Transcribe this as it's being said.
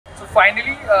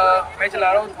finally, मैं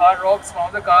चला रहा हूँ Thar Roxx, one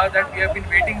of the cars that we have been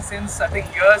waiting since I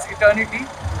think years, eternity.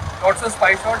 Lots of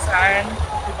spy shots, and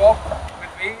to talk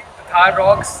with me, the Thar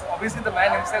Roxx, obviously the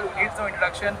man himself who needs no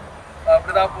introduction,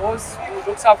 Pratap Bose, who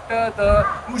looks after the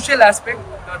crucial aspect,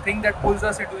 the thing that pulls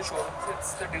us into the showrooms.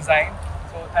 It's the design.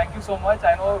 So thank you so much.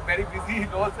 I know very busy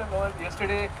doors and all.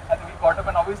 Yesterday, I think we caught up,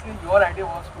 and obviously your idea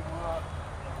was to do a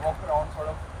walk around sort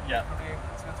of today.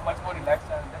 So it's much more relaxed,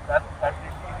 and that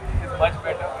really is much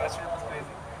better. Yesterday was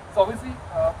crazy. So obviously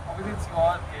it's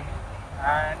your baby,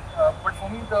 and but for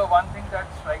me the one thing that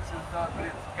strikes is the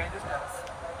grill. Can you just tell us?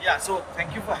 Yeah, so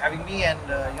thank you for having me, and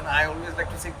I always like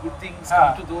to say good things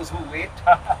come to those who wait.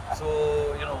 So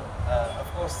of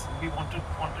course we wanted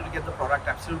to get the product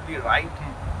absolutely right.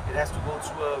 It has to go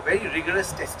through a very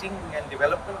rigorous testing and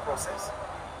development process,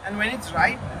 and when it's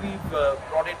right, we've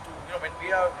brought it to when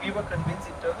we were convinced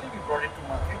internally, we brought it to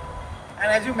market. And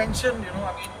as you mentioned,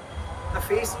 I mean, the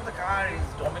face of the car is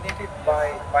dominated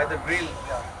by the grille,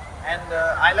 and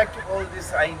I like to call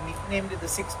this, I nicknamed it the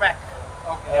six-pack.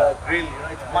 Grill,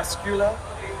 it's muscular,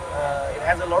 it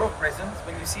has a lot of presence.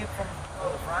 When you see it from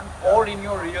the front or in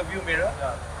your rear view mirror,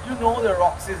 you know the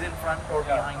Roxx is in front or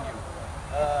behind you.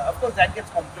 Of course that gets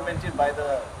complemented by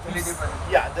the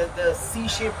the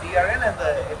C-shaped DRL and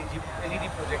the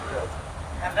LED projectors,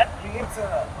 and that creates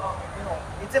a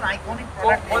it's an iconic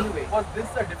product. So was this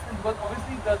a difference? Because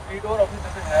obviously the 3-door obviously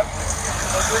doesn't have this.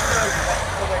 Was this a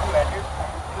design that you added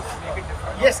to make it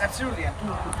different? Yes, absolutely, and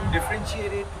to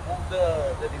differentiate it, to move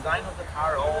the design of the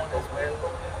car on as well.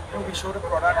 We showed a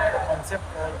product, a concept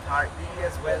called Thar E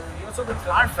as well. So the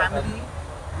Thar family,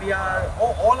 we are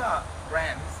all our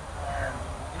brands,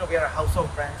 and we are a house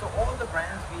of brands. So all the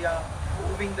brands we are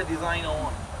moving the design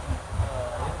on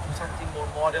to something more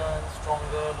modern,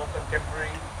 stronger, more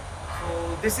contemporary.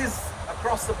 So this is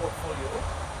across the portfolio,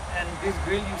 and this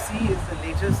grill you see is the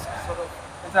latest sort of.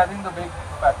 It's I think the big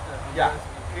factor. Yeah.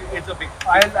 It's a big.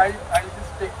 I'll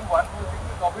just take you one more thing.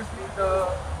 Obviously, the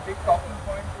big talking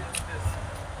point is this: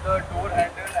 the door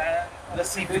handle and the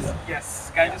seat.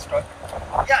 Yes, can you just talk?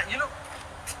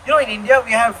 Yeah, in India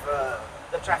we have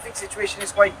the traffic situation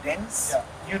is quite dense. Yeah.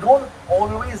 You don't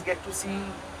always get to see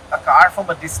a car from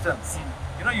a distance.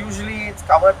 Usually it's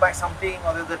covered by something,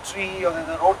 or there's a tree, or there's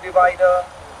a road divider.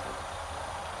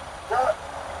 The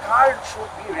car should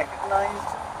be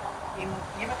recognized even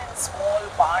in small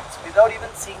parts without even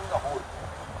seeing the whole.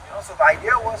 So the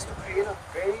idea was to create a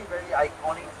very, very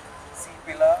iconic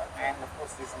C-pillar, and of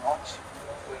course this notch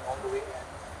going all the way and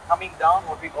coming down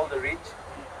what we call the ridge,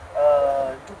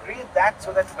 to create that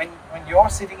so that when you're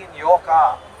sitting in your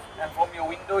car and from your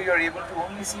window you're able to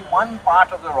only see one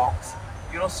part of the Roxx,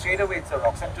 straight away it's a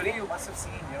Roxx. And today you must have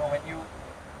seen,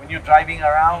 when you're driving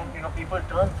around, people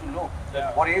turn to look.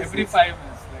 What is every this? 5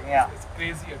 minutes? It's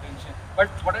crazy attention. But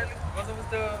what was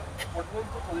the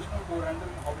position of door handle?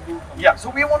 How did you come? Yeah, so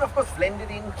we want, of course, blend it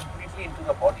in completely into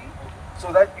the body,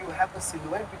 so that you have the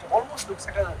silhouette, which almost looks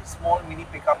like a small mini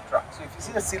pickup truck. So if you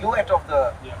see the silhouette of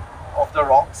the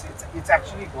Roxx, it's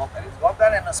actually got that. It's got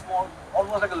that and a small,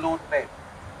 almost like a load bed,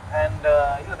 and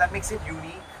that makes it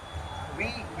unique.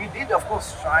 We did, of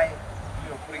course, try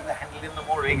putting the handle in the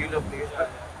more regular place, but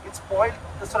it spoiled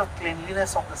the sort of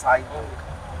cleanliness of the side.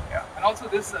 Yeah, and also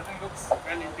this I think looks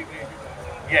well integrated.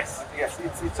 Yes,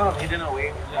 it's sort of hidden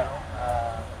away.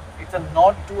 It's a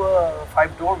nod to a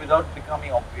 5-door without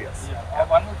becoming obvious. Yeah.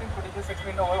 One more thing, could you just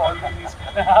explain all these?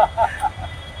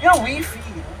 We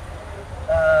feel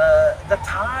the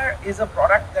Thar is a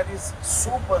product that is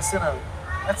so personal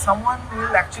that someone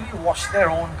will actually wash their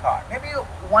own car. Maybe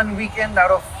one weekend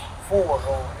out of 4,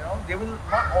 or they will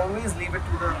not always leave it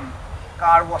to the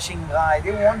car washing guy.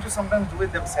 They want to sometimes do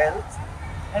it themselves.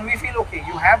 And we feel, okay,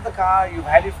 you have the car, you've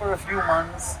had it for a few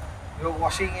months, you're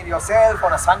washing it yourself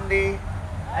on a Sunday,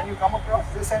 and you come across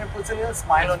this and it puts a little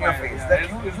smile on your face. Yeah.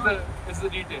 That it's the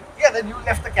detail. Yeah, then you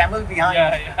left the camel behind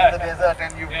in the desert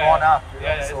and you've gone up.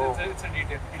 So it's a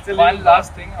detail. It's a one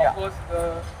last thing, of course,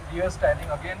 the rear styling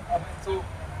again. So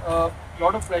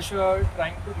lot of pressure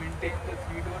trying to maintain the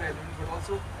 3-door element, but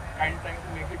also trying to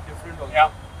make it different also.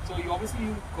 Yeah. So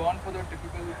you've gone for the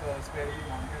typical square wheel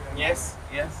mounted. Yes.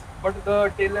 But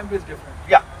the tail lamp is different.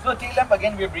 Yeah. So the tail lamp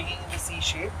again we're bringing in the C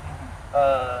shape.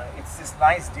 It's this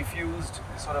nice diffused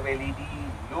sort of LED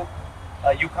look.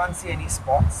 You can't see any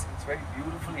spots. It's very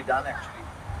beautifully done actually.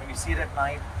 When you see it at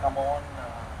night, come on,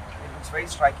 it looks very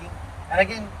striking. And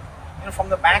again, from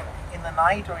the back in the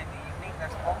night or in the evening,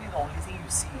 that's probably the only thing you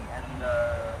see. And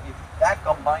if that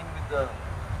combined with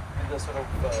the sort of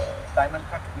diamond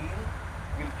cut wheel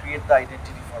will create the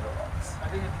identity for the Roxx. I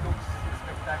think it's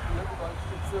spectacular because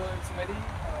it's a very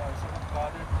sort of car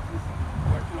that is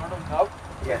got a lot of love.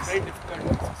 Yes. It's very difficult.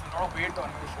 It's a lot of weight on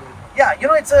your shoulder. Yeah, you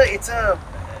know, it's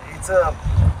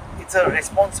a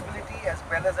responsibility as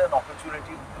well as an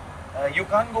opportunity. You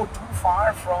can't go too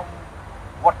far from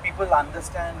what people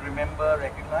understand, remember,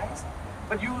 recognize,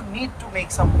 but you need to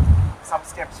make some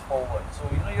steps forward. So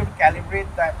you know, you have to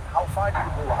calibrate that. How far do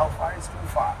you go? How far is too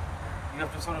far? You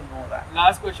have to sort of know that.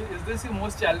 Last question: is this your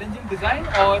most challenging design,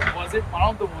 or was it one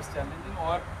of the most challenging,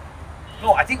 or?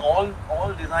 No, I think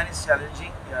all design is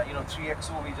challenging. You know,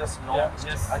 3XO we just launched.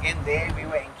 Yeah, yes. Again, there we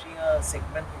were entering a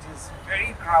segment which is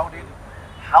very crowded.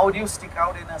 How do you stick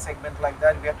out in a segment like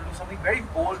that? We had to do something very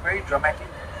bold, very dramatic.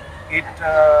 It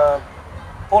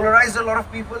polarized a lot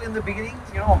of people in the beginning,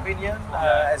 you know, opinion,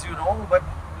 as you know. But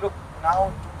look,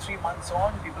 now 2-3 months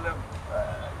on, people have,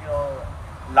 you know,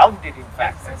 loved it. In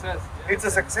fact, Success. It's a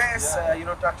success. Yeah. You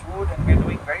know, touch wood, and we're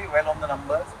doing very well on the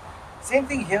numbers. Same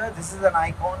thing here. This is an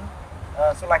icon.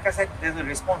 So like I said, there's a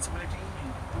responsibility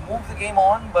to move the game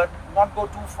on, but not go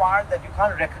too far that you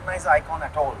can't recognize the icon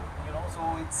at all. You know, so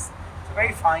it's a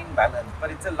very fine balance,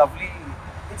 but it's a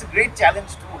great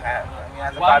challenge to have. I mean,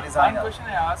 as a car designer. One question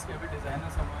I ask every designer,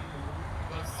 someone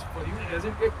was for you, does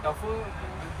it get tougher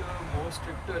with the more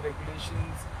stricter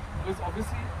regulations? Because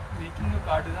obviously, making a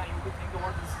car design, you could think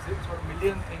about this sort of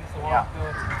million things about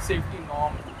the safety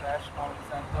norms, the crash norms,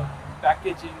 and the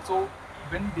packaging. So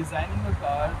when designing a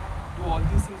car, do all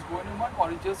these things go in your mind,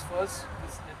 or it just first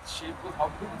its shape was how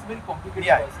to do it? It's a very complicated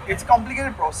process. It's a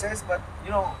complicated process, but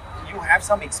you know, you have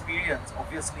some experience,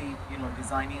 obviously, you know,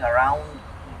 designing around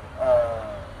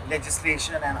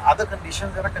legislation and other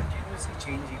conditions that are continuously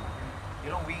changing.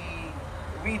 You know,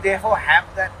 we therefore have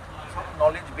that sort of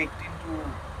knowledge baked into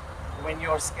when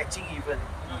you're sketching. Even,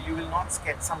 you know, you will not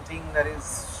sketch something that is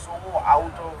so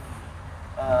out of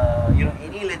you know,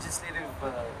 any legislative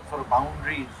sort of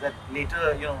boundaries that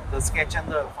later, you know, the sketch and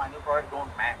the final product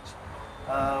don't match.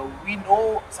 We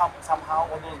know somehow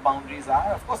what those boundaries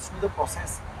are. Of course, through the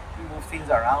process, we move things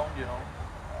around. You know,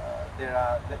 there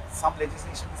are some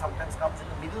legislation sometimes comes in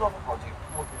the middle of a project,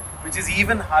 which is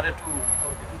even harder to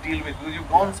deal with because you've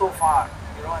gone so far.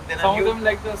 You know, and then some of them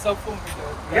like the sub 4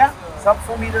 meter. Yeah, sub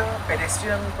 4 meter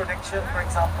pedestrian protection, for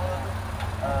example.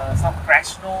 Some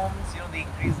crash norms. You know, they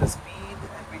increase the speed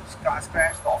at which cars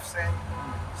crash, the offset.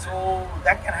 So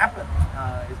that can happen.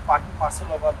 It's part and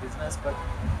parcel of our business. But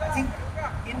I think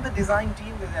in the design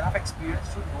team, there's enough experience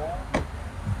to know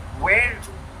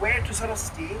where to sort of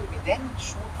stay. We then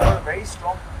shoot for a very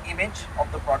strong image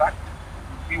of the product.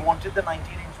 We wanted the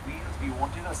 19-inch wheels. We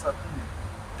wanted a certain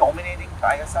dominating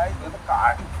tire size. Where the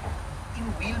car in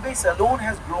wheelbase alone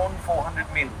has grown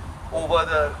 400 mil over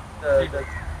the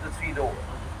 3-door.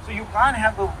 So you can't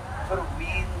have a sort of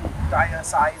wheel tire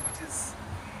size which is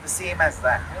the same as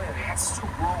that. You know, it has to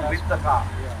grow with the car.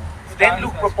 To then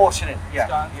look proportionate. So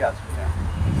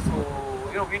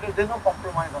you know, there's no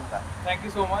compromise on that. Thank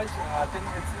you so much. I think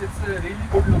it's a really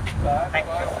good looking car. Thank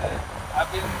you.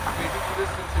 I've been waiting for this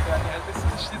since you done it.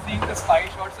 Especially seeing the spy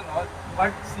shots and all,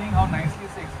 but seeing how nicely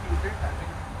it's executed, I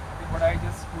think what I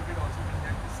just quoted also means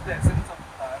that it's the essence of the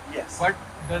car. Yes. But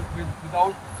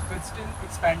without still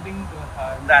expanding the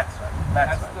car. That's right.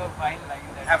 That's the fine line.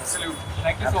 Absolutely.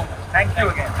 Thank you so much. Thank you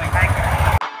again. Thank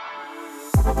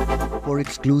you. For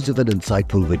exclusive and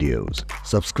insightful videos,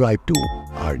 subscribe to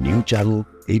our new channel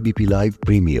ABP Live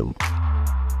Premium.